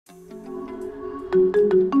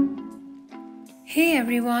Hey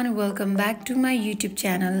everyone, welcome back to my YouTube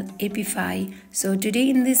channel Appify. So today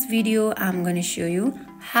in this video I'm going to show you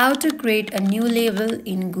how to create a new label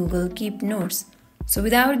in Google Keep Notes. So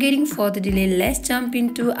without getting further delay, let's jump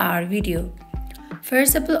into our video.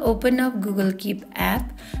 First of all, open up Google Keep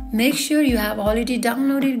app. Make sure you have already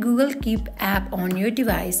downloaded Google Keep app on your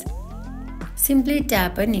device. Simply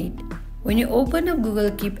tap on it. When you open up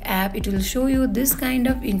Google Keep app, it will show you this kind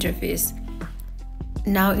of interface.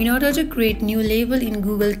 Now, in order to create new label in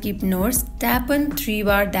Google Keep Notes, tap on 3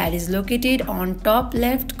 bar that is located on top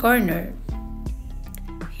left corner.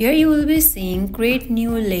 Here you will be seeing create new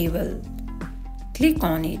label. Click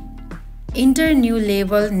on it. Enter new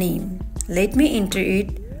label name. Let me enter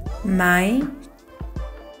it my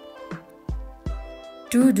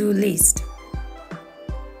to-do list.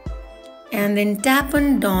 And then tap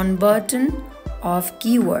on done button of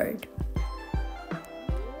keyword.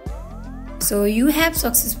 So you have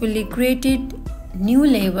successfully created new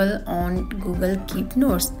label on Google Keep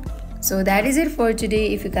Notes. So that is it for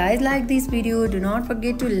today. If you guys like this video, do not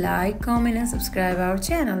forget to like, comment and subscribe our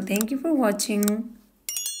channel. Thank you for watching.